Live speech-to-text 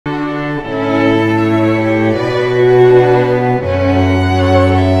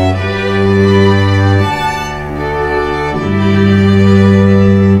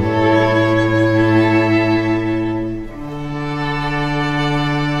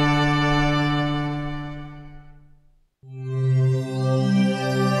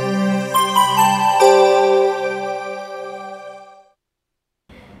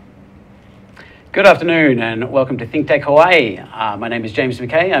Good afternoon and welcome to ThinkTech Hawaii. My name is James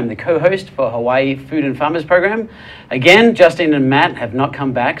McKay. I'm the co-host for Hawaii Food and Farmers Program. Again, Justin and Matt have not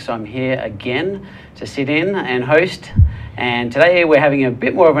come back, so I'm here again to sit in and host. And today we're having a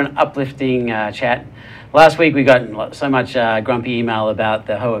bit more of an uplifting chat. Last week we got so much grumpy email about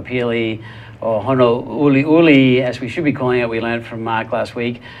the Ho'opili, or Honouli'uli, as we should be calling it. We learned from Mark last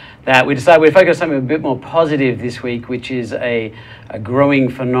week that we decided we'd focus on something a bit more positive this week, which is a growing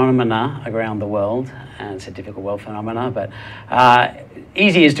phenomena around the world. And it's a difficult world phenomena, but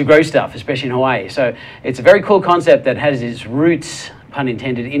easy is to grow stuff, especially in Hawaii. So it's a very cool concept that has its roots, pun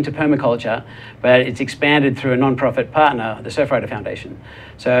intended, into permaculture, but it's expanded through a non-profit partner, the Surfrider Foundation.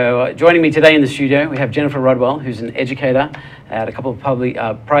 So joining me today in the studio, we have Jennifer Rodwell, who's an educator at a couple of public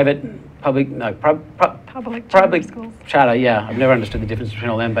charter, yeah. I've never understood the difference between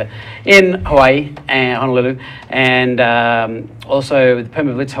all them, but in Hawaii and Honolulu, and also with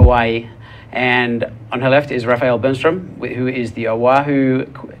Permablitz Hawaii. And on her left is Raphael Bernstrom, who is the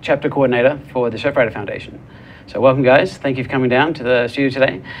Oahu chapter coordinator for the Surfrider Foundation. So welcome, guys. Thank you for coming down to the studio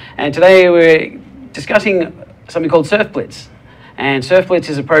today. And today we're discussing something called Surfblitz. And Surfblitz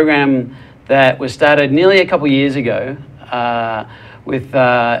is a program that was started nearly a couple years ago. With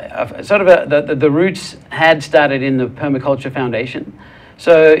the roots had started in the Permaculture Foundation.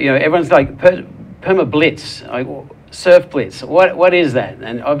 So, you know, everyone's like, Permablitz, like, Surfblitz, what is that?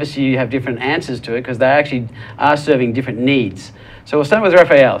 And obviously you have different answers to it because they actually are serving different needs. So we'll start with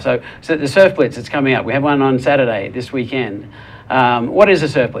Raphael. So the Surfblitz, it's coming up. We have one on Saturday, this weekend. What is a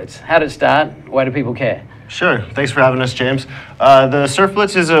Surfblitz? How did it start? Why do people care? Sure, thanks for having us, James. The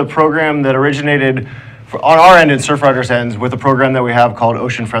Surfblitz is a program that originated on our end and Surfrider's end with a program that we have called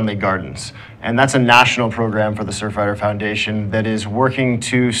Ocean Friendly Gardens. And that's a national program for the Surfrider Foundation that is working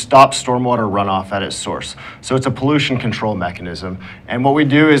to stop stormwater runoff at its source. So it's a pollution control mechanism. And what we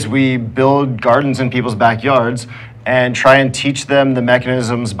do is we build gardens in people's backyards and try and teach them the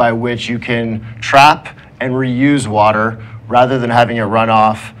mechanisms by which you can trap and reuse water rather than having it run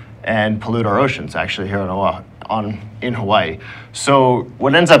off and pollute our oceans, actually, here in Oahu. In Hawaii. So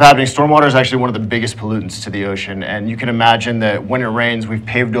what ends up happening, stormwater is actually one of the biggest pollutants to the ocean, and you can imagine that when it rains, we've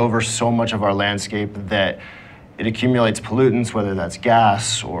paved over so much of our landscape that it accumulates pollutants, whether that's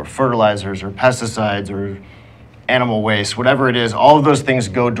gas or fertilizers or pesticides or animal waste, whatever it is. All of those things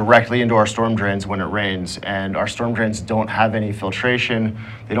go directly into our storm drains when it rains, and our storm drains don't have any filtration.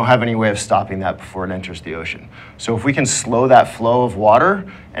 They don't have any way of stopping that before it enters the ocean. So if we can slow that flow of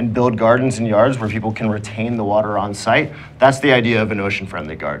water and build gardens and yards where people can retain the water on site, that's the idea of an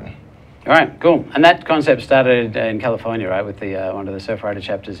ocean-friendly garden. All right, cool. And that concept started in California, right, with the one of the Surfrider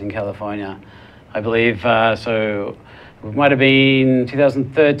chapters in California, I believe. So it might have been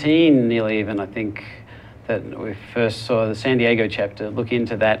 2013, nearly even, I think, that we first saw the San Diego chapter look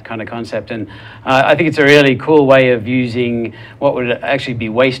into that kind of concept. And I think it's a really cool way of using what would actually be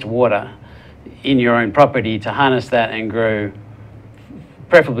wastewater in your own property to harness that and grow,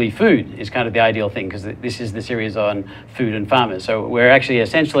 preferably food is kind of the ideal thing, because this is the series on food and farmers. So we're actually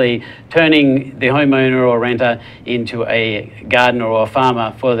essentially turning the homeowner or renter into a gardener or a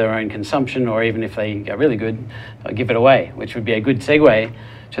farmer for their own consumption, or even if they get really good, give it away, which would be a good segue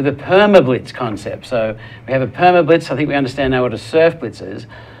to the Permablitz concept. So we have a Permablitz. I think we understand now what a Surfblitz is.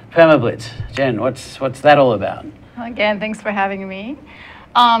 Permablitz, Jen, what's that all about? Again, thanks for having me.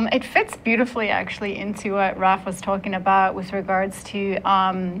 It fits beautifully actually into what Raf was talking about with regards to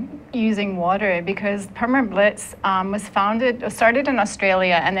using water, because Permablitz was started in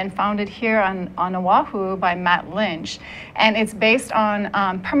Australia and then founded here on Oahu by Matt Lynch. And it's based on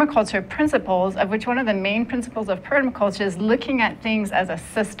permaculture principles, of which one of the main principles of permaculture is looking at things as a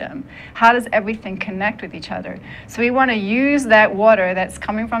system. How does everything connect with each other? So we want to use that water that's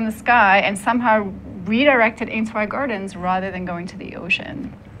coming from the sky and somehow redirect it into our gardens rather than going to the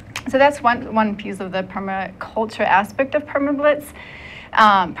ocean. So that's one piece of the permaculture aspect of Permablitz.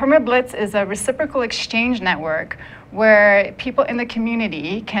 Permablitz is a reciprocal exchange network where people in the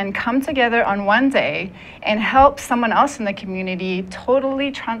community can come together on one day and help someone else in the community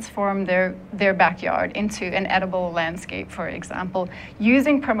totally transform their backyard into an edible landscape, for example,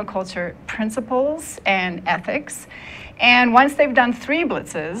 using permaculture principles and ethics. And once they've done 3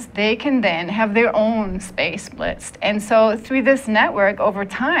 blitzes, they can then have their own space blitzed. And so through this network over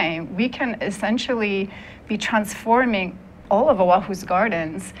time, we can essentially be transforming all of Oahu's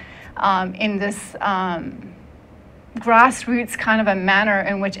gardens in this grassroots kind of a manner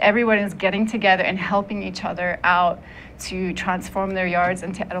in which everyone is getting together and helping each other out to transform their yards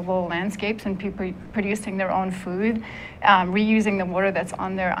into edible landscapes and people producing their own food, reusing the water that's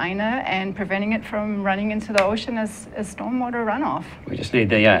on their aina and preventing it from running into the ocean as stormwater runoff. We just need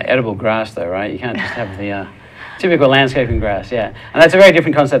the edible grass though, right? You can't just have the typical landscaping grass, yeah. And that's a very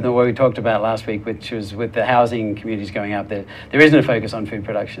different concept than what we talked about last week, which was with the housing communities going up. There isn't a focus on food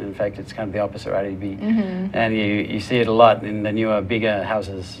production. In fact, it's kind of the opposite, right? And you see it a lot in the newer, bigger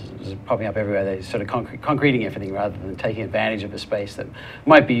houses popping up everywhere. They're sort of concreting everything rather than taking advantage of a space that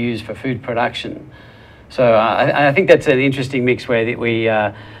might be used for food production. So I think that's an interesting mix where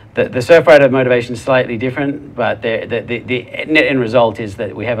the Surfrider motivation is slightly different, but the net end result is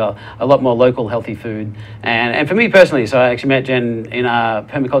that we have a lot more local healthy food. And for me personally, so I actually met Jen in our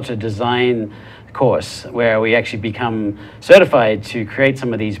permaculture design course where we actually become certified to create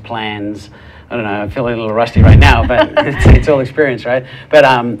some of these plans. I don't know, I'm feeling a little rusty right now, but it's all experience, right? But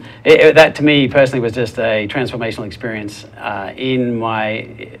that to me personally was just a transformational experience in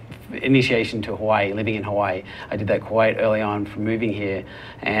my initiation to Hawaii, living in Hawaii. I did that quite early on from moving here.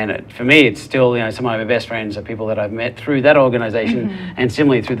 And for me, it's still, some of my best friends are people that I've met through that organization. And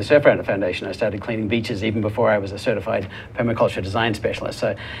similarly through the Surfrider Foundation, I started cleaning beaches even before I was a certified permaculture design specialist.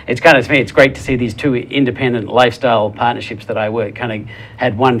 So it's kind of, to me, it's great to see these two independent lifestyle partnerships that I kind of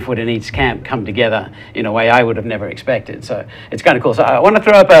had one foot in each camp come together in a way I would have never expected. So it's kind of cool. So I want to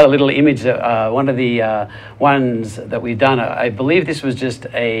throw up a little image of one of the ones that we've done. I believe this was just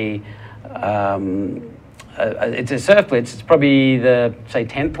it's a Surfblitz. It's probably the, say,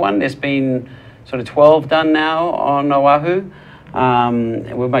 10th one. There's been sort of 12 done now on Oahu.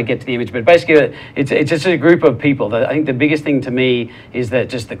 We might get to the image, but basically it's just a group of people. I think the biggest thing to me is that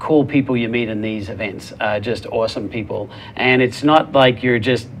just the cool people you meet in these events are just awesome people. And it's not like you're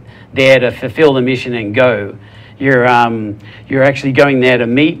just there to fulfill the mission and go. You're actually going there to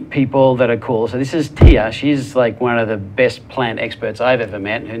meet people that are cool. So this is Tia. She's like one of the best plant experts I've ever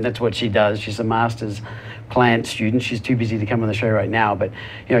met, and that's what she does. She's a master's plant student. She's too busy to come on the show right now, but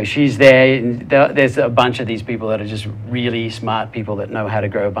she's there. And there's a bunch of these people that are just really smart people that know how to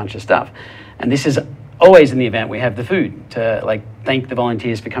grow a bunch of stuff. And this is always in the event we have the food to thank the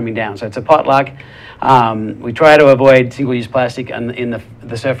volunteers for coming down. So it's a potluck. We try to avoid single-use plastic, and in the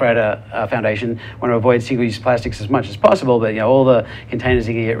Surfrider Foundation want to avoid single-use plastics as much as possible, but all the containers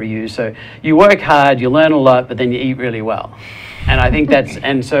can get reused. So you work hard, you learn a lot, but then you eat really well. And I think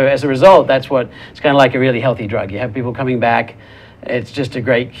and so as a result, it's kind of like a really healthy drug. You have people coming back. It's just a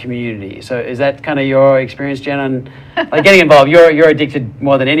great community. So is that kind of your experience, Jen, on getting involved? You're addicted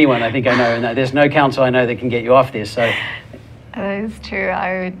more than anyone, I think I know, and there's no counsel I know that can get you off this. So that is true.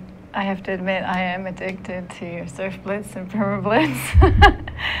 I have to admit I am addicted to Surfblitz and Permablitz.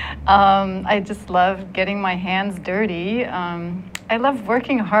 I just love getting my hands dirty. I love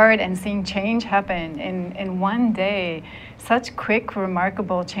working hard and seeing change happen in one day. Such quick,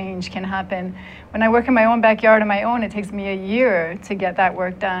 remarkable change can happen. When I work in my own backyard on my own, it takes me a year to get that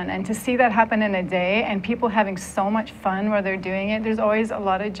work done. And to see that happen in a day and people having so much fun while they're doing it, there's always a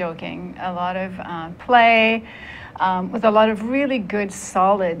lot of joking, a lot of play, with a lot of really good,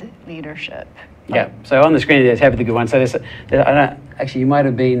 solid leadership. Yeah, so on the screen there's have the good one. So actually you might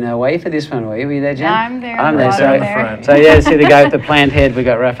have been away for this one, were you there, Jen? I'm there. I'm there. So yeah, see the guy with the plant head, we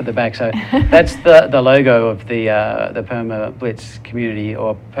got Raph at the back. So that's the logo of the Permablitz community,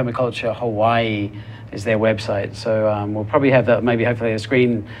 or Permaculture Hawaii is their website. So we'll probably have hopefully a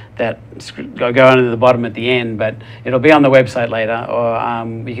screen that go under the bottom at the end, but it'll be on the website later, or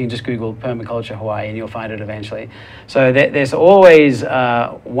you can just Google Permaculture Hawaii and you'll find it eventually. So there's always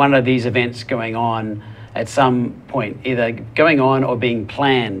one of these events going on at some point, either going on or being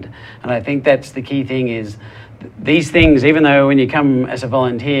planned. And I think that's the key thing is these things, even though when you come as a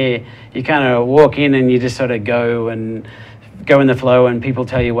volunteer, you kind of walk in and you just sort of go in the flow and people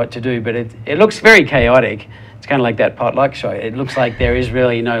tell you what to do, but it looks very chaotic. It's kind of like that potluck show. It looks like there is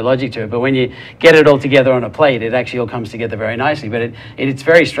really no logic to it, but when you get it all together on a plate, it actually all comes together very nicely. But it's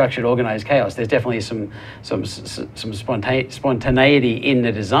very structured, organized chaos. There's definitely some spontaneity in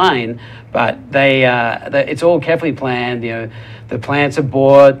the design, but it's all carefully planned. The plants are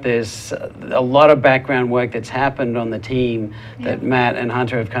bought. There's a lot of background work that's happened on the team that Matt and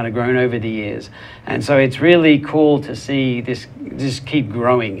Hunter have kind of grown over the years. And so it's really cool to see this just keep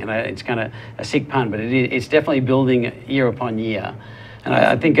growing. And it's kind of a sick pun, but it's definitely building year upon year. And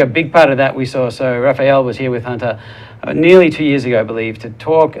I think a big part of that we saw, so Raphael was here with Hunter nearly 2 years ago, I believe, to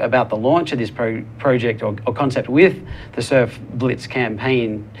talk about the launch of this project or concept with the Surfblitz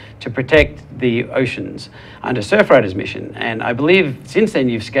campaign to protect the oceans under Surfrider's mission. And I believe since then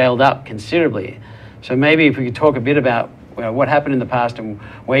you've scaled up considerably. So maybe if we could talk a bit about what happened in the past and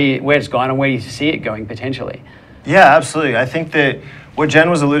where it's gone and where you see it going potentially. Yeah, absolutely. I think that what Jen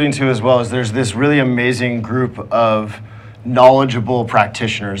was alluding to as well is there's this really amazing group of knowledgeable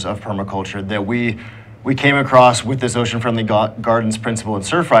practitioners of permaculture that we came across with this ocean-friendly gardens principle in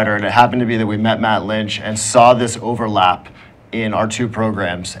Surfrider, and it happened to be that we met Matt Lynch and saw this overlap in our two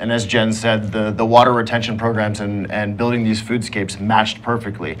programs. And as Jen said, the water retention programs and building these foodscapes matched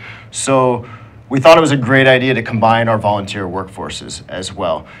perfectly. So we thought it was a great idea to combine our volunteer workforces as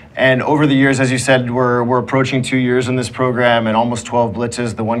well. And over the years, as you said, we're approaching 2 years in this program and almost 12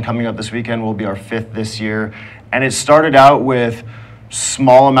 blitzes. The one coming up this weekend will be our 5th this year. And it started out with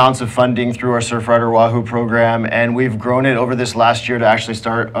small amounts of funding through our Surfrider Oahu program, and we've grown it over this last year to actually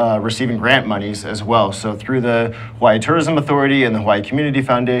start receiving grant monies as well. So through the Hawaii Tourism Authority and the Hawaii Community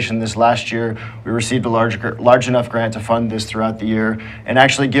Foundation this last year, we received a large enough grant to fund this throughout the year and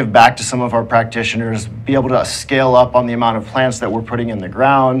actually give back to some of our practitioners, be able to scale up on the amount of plants that we're putting in the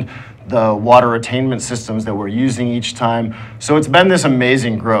ground, the water attainment systems that we're using each time. So it's been this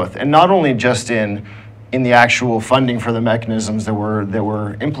amazing growth, and not only just in the actual funding for the mechanisms that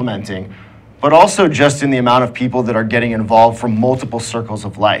we're implementing, but also just in the amount of people that are getting involved from multiple circles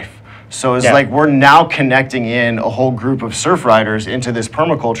of life. So it's like we're now connecting in a whole group of surf riders into this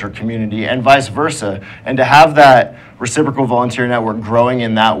permaculture community and vice versa. And to have that reciprocal volunteer network growing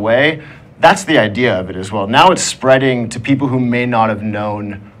in that way, that's the idea of it as well. Now it's spreading to people who may not have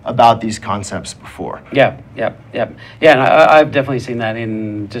known about these concepts before. Yeah, and I've definitely seen that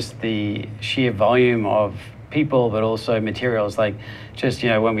in just the sheer volume of people, but also materials. Like just,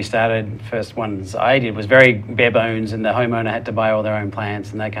 when we started, first ones I did was very bare bones, and the homeowner had to buy all their own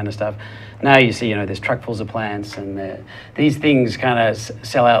plants and that kind of stuff. Now you see, there's truckfuls of plants, and these things kind of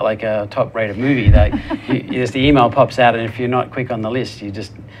sell out like a top-rated movie. Like, just the email pops out, and if you're not quick on the list, you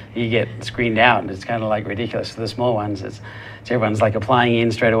get screened out, and it's kind of like ridiculous. For the small ones, everyone's like applying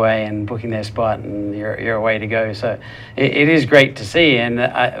in straight away and booking their spot, and you're away to go. So it is great to see, and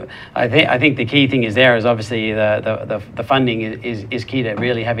I think the key thing is obviously the funding is key to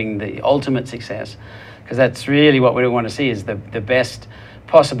really having the ultimate success, because that's really what we want to see is the best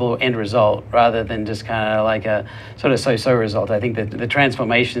possible end result, rather than just kind of like a sort of so-so result. I think that the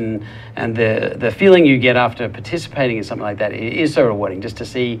transformation and the feeling you get after participating in something like that is so rewarding, just to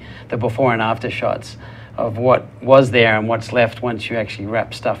see the before and after shots of what was there and what's left once you actually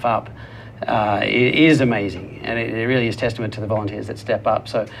wrap stuff up. It is amazing, and it really is testament to the volunteers that step up.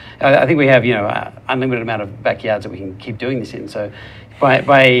 So I think we have unlimited amount of backyards that we can keep doing this in. So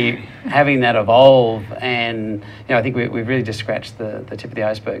by having that evolve, and I think we've really just scratched the tip of the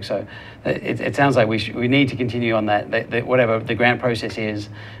iceberg. So it sounds like we need to continue on that whatever the grant process is.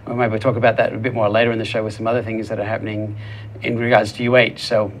 We'll maybe talk about that a bit more later in the show with some other things that are happening in regards to UH.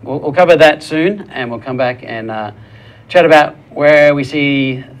 So we'll cover that soon, and we'll come back and chat about where we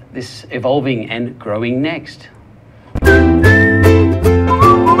see this evolving and growing next.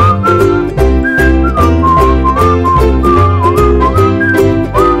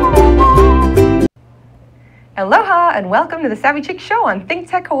 Aloha and welcome to the Savvy Chick Show on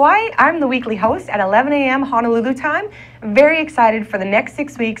ThinkTech Hawaii. I'm the weekly host at 11 a.m. Honolulu time. I'm very excited for the next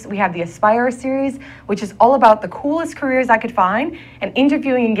 6 weeks. We have the Aspire series, which is all about the coolest careers I could find and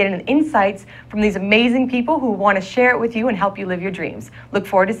interviewing and getting insights from these amazing people who want to share it with you and help you live your dreams. Look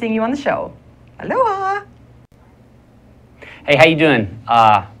forward to seeing you on the show. Aloha! Hey, how you doing?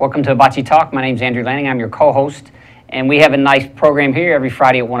 Welcome to Hibachi Talk. My name's Andrew Lanning. I'm your co-host. And we have a nice program here every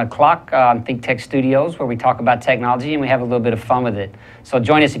Friday at 1 o'clock on ThinkTech Studios, where we talk about technology and we have a little bit of fun with it. So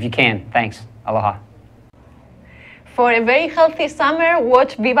join us if you can. Thanks. Aloha. For a very healthy summer,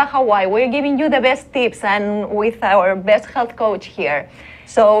 watch Viva Hawaii. We're giving you the best tips and with our best health coach here.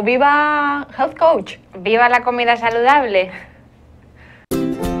 So Viva Health Coach. Viva la comida saludable.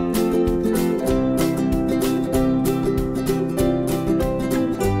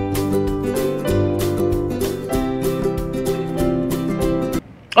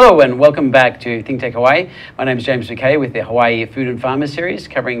 Hello and welcome back to ThinkTech Hawaii. My name is James McKay with the Hawaii Food and Farmers series,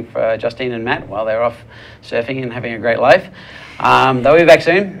 covering for Justine and Matt while they're off surfing and having a great life. They'll be back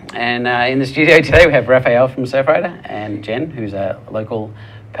soon. And in the studio today we have Raphael from Surfrider and Jen, who's a local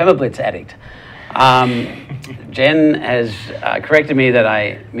Permablitz addict. Jen has corrected me that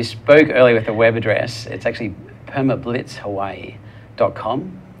I misspoke earlier with the web address. It's actually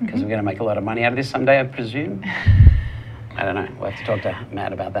permablitzhawaii.com, because we're going to make a lot of money out of this someday, I presume. I don't know. We'll have to talk to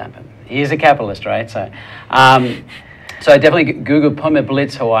Matt about that. But he is a capitalist, right? So, so definitely Google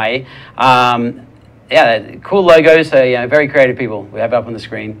Permablitz Hawaii. Yeah, cool logos. So very creative people. We have it up on the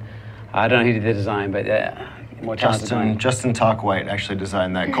screen. I don't know who did the design, but more talented mind. Justin Talkwhite actually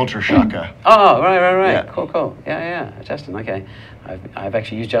designed that culture shaka. Oh, right. Yeah. Cool. Yeah. Justin, okay. I've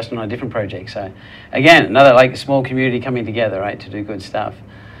actually used Justin on a different project. So, again, another like small community coming together, right, to do good stuff.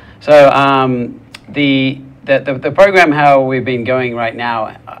 So, the program, how we've been going right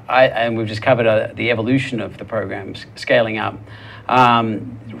now, and we've just covered the evolution of the programs, scaling up.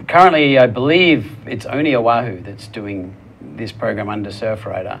 Currently, I believe it's only Oahu that's doing this program under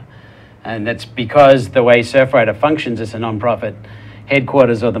Surfrider. And that's because the way Surfrider functions as a non-profit,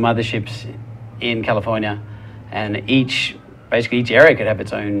 headquarters or the motherships in California, and basically each area could have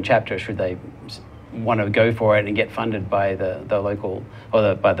its own chapter should they want to go for it and get funded by the local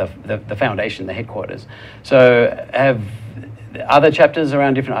or by the foundation, the headquarters. So have other chapters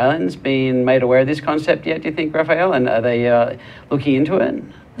around different islands been made aware of this concept yet, do you think, Raphael? And are they looking into it?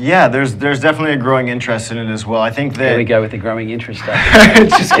 Yeah, there's definitely a growing interest in it as well. I think that... There we go with the growing interest stuff.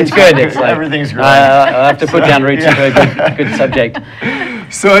 It's good. It's like, everything's growing. I'll have to put down roots into a good subject.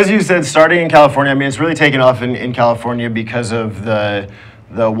 So as you said, starting in California, I mean, it's really taken off in California because of the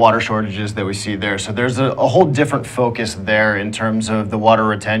water shortages that we see there. So there's a whole different focus there in terms of the water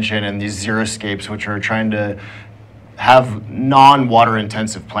retention and these xeriscapes, which are trying to have non-water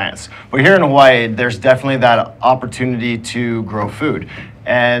intensive plants. But here in Hawaii, there's definitely that opportunity to grow food.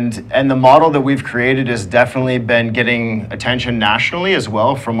 And the model that we've created has definitely been getting attention nationally as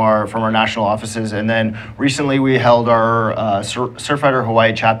well from our national offices. And then recently we held our Surfrider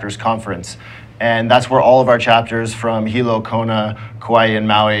Hawaii chapters conference. And that's where all of our chapters from Hilo, Kona, Kauai, and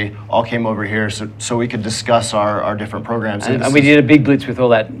Maui all came over here so we could discuss our different programs. And we did a big blitz with all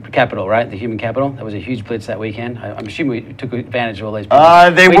that capital, right? The human capital. That was a huge blitz that weekend. I'm assuming we took advantage of all those people.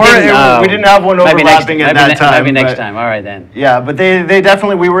 We didn't have one overlapping at that time. Maybe next time. All right, then. Yeah, but they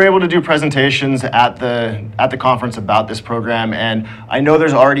definitely, we were able to do presentations at the conference about this program. And I know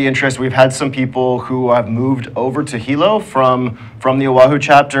there's already interest. We've had some people who have moved over to Hilo from the Oahu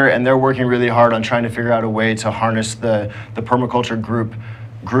chapter, and they're working really hard on trying to figure out a way to harness the permaculture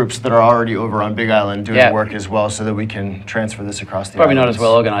groups that are already over on Big Island doing work as well, so that we can transfer this across the Probably islands. not as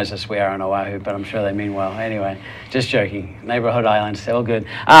well organized as we are on Oahu, but I'm sure they mean well. Anyway, just joking. Neighborhood islands, they're all good.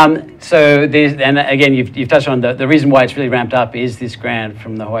 So and again, you've touched on the reason why it's really ramped up is this grant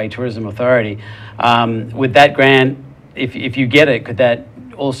from the Hawaii Tourism Authority. With that grant, if you get it, could that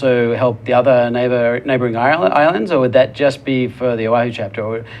also help the other neighboring islands, or would that just be for the Oahu chapter,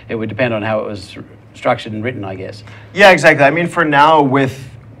 or it would depend on how it was structured and written, I guess? Yeah, exactly. I mean, for now,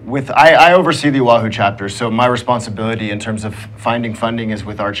 I oversee the Oahu chapter, so my responsibility in terms of finding funding is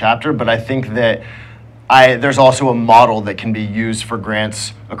with our chapter, but I think that there's also a model that can be used for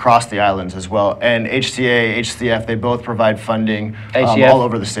grants across the islands as well. And HCA, HCF, they both provide funding all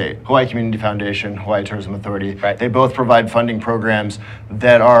over the state. Hawaii Community Foundation, Hawaii Tourism Authority, they both provide funding programs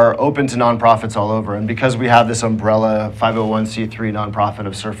that are open to nonprofits all over. And because we have this umbrella 501c3 nonprofit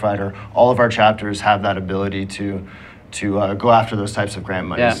of Surfrider, all of our chapters have that ability to go after those types of grant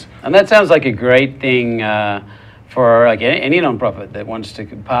monies. Yeah, and that sounds like a great thing for like any nonprofit that wants to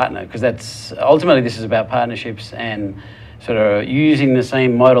partner, because that's ultimately this is about partnerships and sort of using the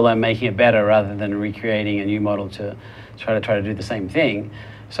same model and making it better rather than recreating a new model to try to do the same thing.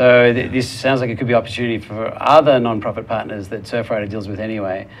 So this sounds like it could be opportunity for other nonprofit partners that Surfrider deals with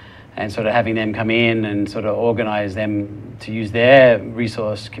anyway, and sort of having them come in and sort of organize them to use their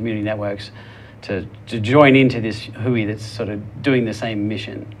resource community networks to join into this Hui that's sort of doing the same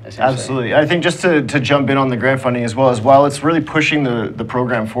mission, essentially. Absolutely. I think just to jump in on the grant funding as well, while it's really pushing the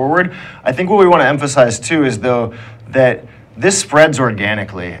program forward, I think what we want to emphasize too is though that this spreads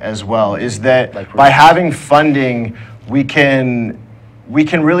organically as well, is that like by having funding, we can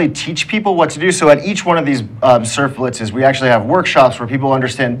really teach people what to do. So at each one of these surf blitzes, we actually have workshops where people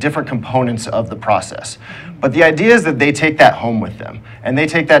understand different components of the process. But the idea is that they take that home with them, and they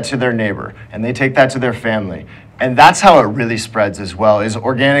take that to their neighbor, and they take that to their family. And that's how it really spreads as well, is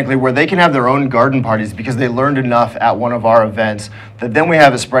organically, where they can have their own garden parties because they learned enough at one of our events that then we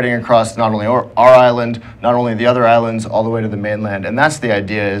have it spreading across not only our island, not only the other islands, all the way to the mainland. And that's the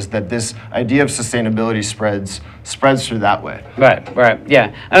idea, is that this idea of sustainability spreads through that way. Right,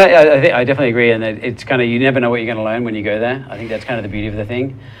 yeah. And I definitely agree, and it's kind of, you never know what you're going to learn when you go there. I think that's kind of the beauty of the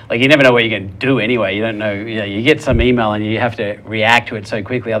thing. Like, you never know what you're going to do anyway. You don't know, you get some email and you have to react to it so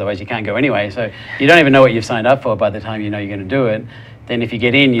quickly, otherwise you can't go anyway. So you don't even know what you've signed up for by the time you know you're going to do it. Then if you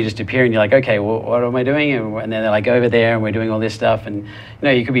get in, you just appear and you're like, okay, well, what am I doing? And then they're like, over there, and we're doing all this stuff. And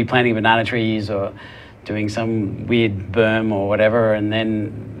you could be planting banana trees or doing some weird berm or whatever, and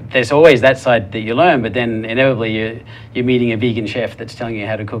then there's always that side that you learn, but then inevitably you're meeting a vegan chef that's telling you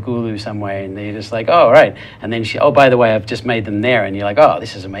how to cook ulu some way, and you're just like, oh, right. And then oh, by the way, I've just made them there, and you're like, oh,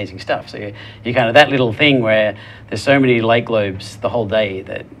 this is amazing stuff. So you're kind of that little thing where there's so many light globes the whole day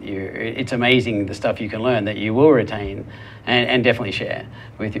that it's amazing the stuff you can learn that you will retain and definitely share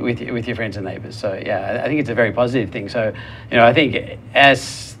with your friends and neighbors. So yeah, I think it's a very positive thing. So, you know, I think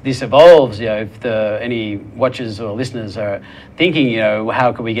as this evolves, you know, if any watchers or listeners are thinking, you know,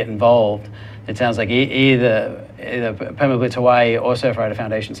 how can we get involved? It sounds like either Permablitz Hawaii or Surfrider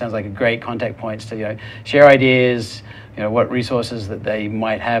Foundation sounds like a great contact points to, you know, share ideas, you know, what resources that they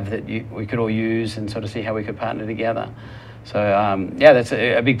might have that we could all use, and sort of see how we could partner together. So yeah, that's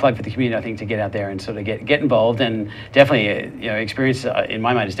a big plug for the community, I think, to get out there and sort of get involved. And definitely, you know, experience in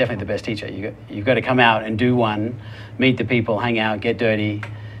my mind is definitely the best teacher. You've got to come out and do one, meet the people, hang out, get dirty,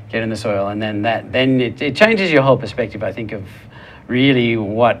 get in the soil, and then it changes your whole perspective, I think, of really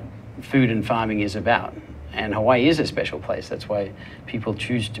what food and farming is about. And Hawaii is a special place. That's why people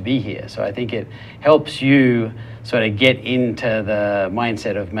choose to be here. So I think it helps you sort of get into the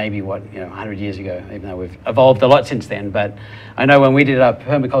mindset of maybe what, you know, 100 years ago, even though we've evolved a lot since then. But I know when we did our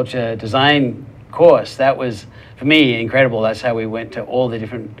permaculture design course, that was, for me, incredible. That's how we went to all the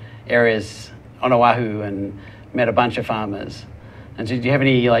different areas on Oahu and met a bunch of farmers. And so do you have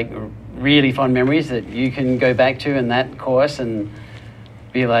any, like, really fond memories that you can go back to in that course and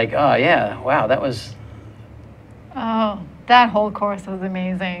be like, oh, yeah, wow, that was... Oh, that whole course was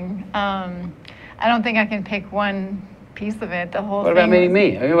amazing. I don't think I can pick one piece of it. The whole What about thing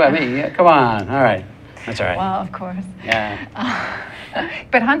me? What about me? Yeah, come on. All right. That's all right. Well, of course. Yeah.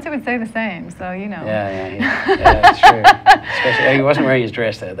 But Hunter would say the same, so you know. Yeah, that's true. Especially, he wasn't wearing his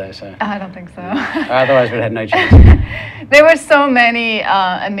dress there, though, so. I don't think so. Otherwise, we'd have had no chance. There were so many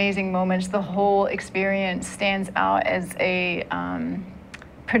amazing moments. The whole experience stands out as a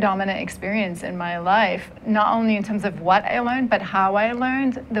predominant experience in my life, not only in terms of what I learned, but how I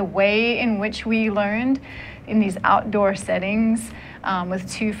learned, the way in which we learned in these outdoor settings with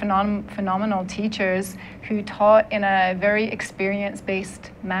two phenomenal teachers who taught in a very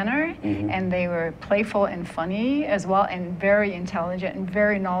experience-based manner, and they were playful and funny as well, and very intelligent and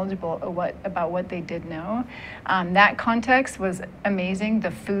very knowledgeable about what they did know. That context was amazing.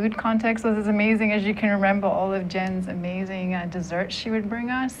 The food context was as amazing as you can remember. All of Jen's amazing desserts she would bring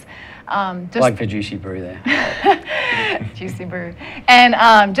us. Plug for Juicy Brew there. Juicy Brew.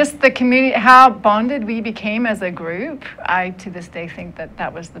 And just the community, how bonded we became as a group. I, to this day, think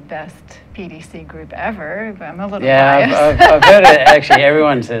that was the best PDC group ever. I'm a little biased. I've heard it. Actually,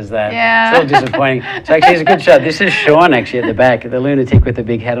 everyone says that. Yeah. It's a little disappointing. So actually, it's a good shot. This is Sean, actually, at the back, the lunatic with the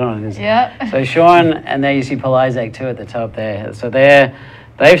big hat on. Yeah. So Sean, and there you see Polizak too at the top there. So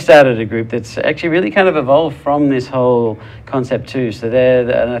they've started a group that's actually really kind of evolved from this whole concept too. So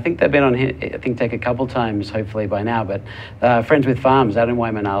and I think they've been on ThinkTech a couple times, hopefully by now, but Friends with Farms out in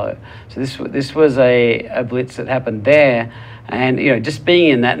Waimanalo. So this was a blitz that happened there, and you know, just being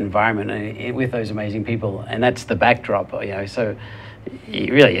in that environment with those amazing people, and that's the backdrop, you know. So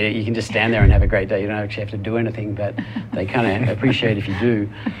you can just stand there and have a great day. You don't actually have to do anything, but they kind of appreciate if you do.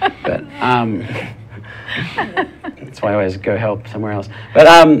 But that's why I always go help somewhere else. But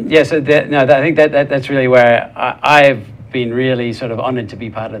yeah, so I think that's really where I've been really sort of honored to be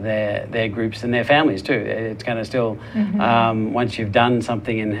part of their groups and their families too. It's kind of still, once you've done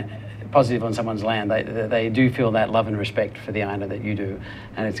something positive on someone's land, they do feel that love and respect for the owner that you do.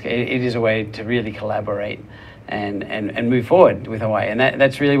 And it is a way to really collaborate and move forward with Hawaii. And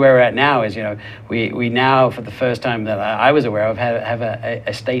that's really where we're at now is, you know, we now, for the first time that I was aware of, have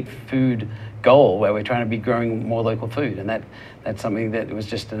a state food goal where we're trying to be growing more local food, and that's something that was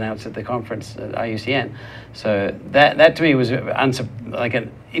just announced at the conference at IUCN. So that to me was like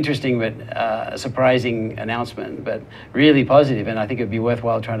an interesting but surprising announcement, but really positive, and I think it'd be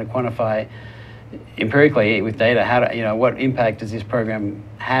worthwhile trying to quantify empirically with data what impact does this program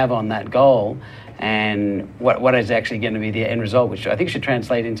have on that goal, and what is actually going to be the end result, which I think should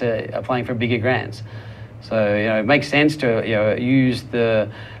translate into applying for bigger grants. So it makes sense to use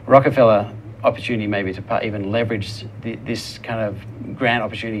the Rockefeller opportunity maybe to even leverage this kind of grant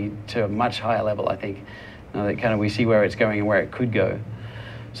opportunity to a much higher level, I think. That kind of we see where it's going and where it could go.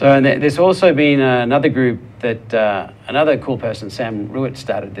 So and there's also been another group that another cool person, Sam Ruitt,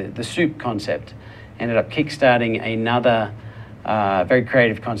 started, the soup concept, ended up kickstarting another very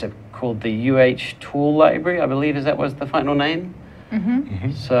creative concept called the UH Tool Library, I believe that was the final name.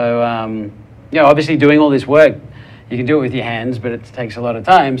 So obviously doing all this work, you can do it with your hands, but it takes a lot of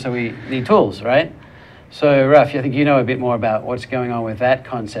time, so we need tools, right? So, Raf, I think you know a bit more about what's going on with that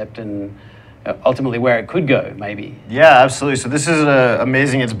concept and ultimately where it could go, maybe. Yeah, absolutely. So this is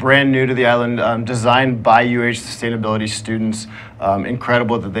amazing. It's brand new to the island, designed by UH sustainability students.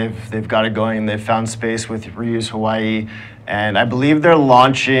 Incredible that they've got it going. They've found space with Reuse Hawaii. And I believe they're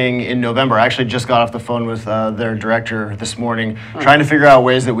launching in November. I actually just got off the phone with their director this morning, trying to figure out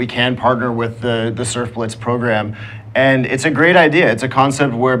ways that we can partner with the Surfblitz program. And it's a great idea. It's a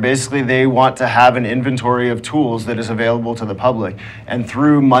concept where basically they want to have an inventory of tools that is available to the public. And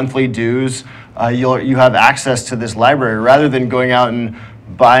through monthly dues, you have access to this library rather than going out and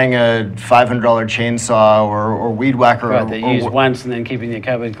buying a $500 chainsaw or weed whacker. Right, that you use once and then keep in your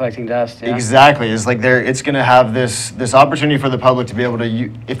cupboard collecting dust. Yeah? Exactly. It's like it's going to have this opportunity for the public to be able to,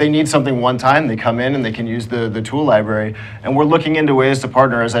 if they need something one time, they come in and they can use the tool library. And we're looking into ways to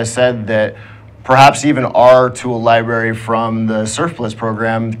partner, as I said, that perhaps even our tool library from the Surfblitz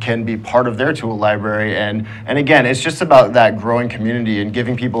program can be part of their tool library. And again, it's just about that growing community and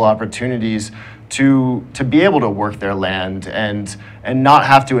giving people opportunities to be able to work their land and not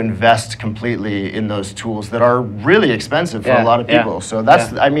have to invest completely in those tools that are really expensive for a lot of people. So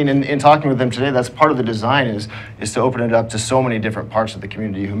that's, I mean, in talking with them today, that's part of the design is to open it up to so many different parts of the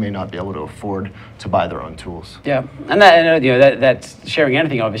community who may not be able to afford to buy their own tools. Yeah, and that's sharing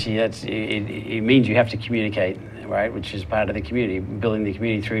anything. Obviously, it means you have to communicate, right? Which is part of the community, building the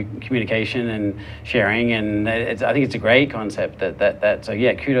community through communication and sharing. And I think it's a great concept. So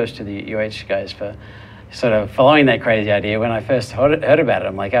yeah, kudos to the UH guys for sort of following that crazy idea. When I first heard about it,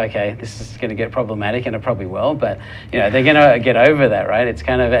 I'm like, okay, this is going to get problematic, and it probably will. But they're going to get over that, right? It's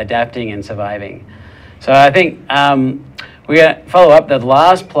kind of adapting and surviving. So I think we're going to follow up. The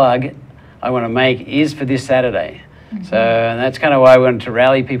last plug I want to make is for this Saturday. So and that's kind of why I wanted to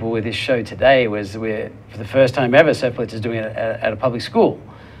rally people with this show today. Was for the first time ever, Surfblitz is doing it at a public school.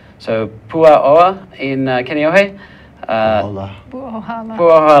 So Pu'aoa in Kaneohe.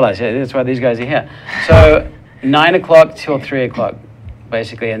 Pu'aola. Yeah, that's why these guys are here. So 9 o'clock till 3 o'clock,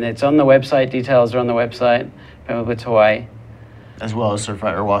 basically, and it's on the website. Details are on the website. Permablitz Hawaii. As well as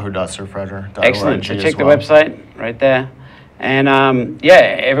Surfrider, oahu.surfrider.org. Excellent. So check the website right there. And yeah,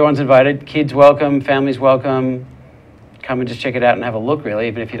 everyone's invited. Kids welcome. Families welcome. Come and just check it out and have a look, really,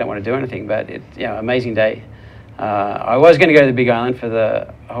 even if you don't want to do anything. But it's amazing day. I was going to go to the Big Island for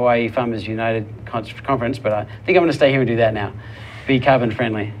the Hawaii Farmers United conference, but I think I'm going to stay here and do that now. Be carbon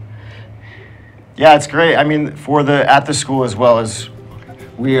friendly. Yeah, it's great. I mean, at the school as well as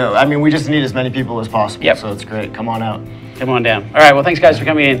we just need as many people as possible. Yep. So it's great. Come on out. Come on down. All right. Well, thanks guys for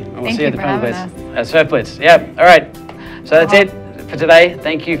coming in. And we'll see you at the Permablitz. Surfblitz. Yep. All right. So that's it for today.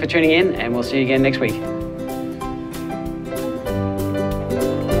 Thank you for tuning in, and we'll see you again next week.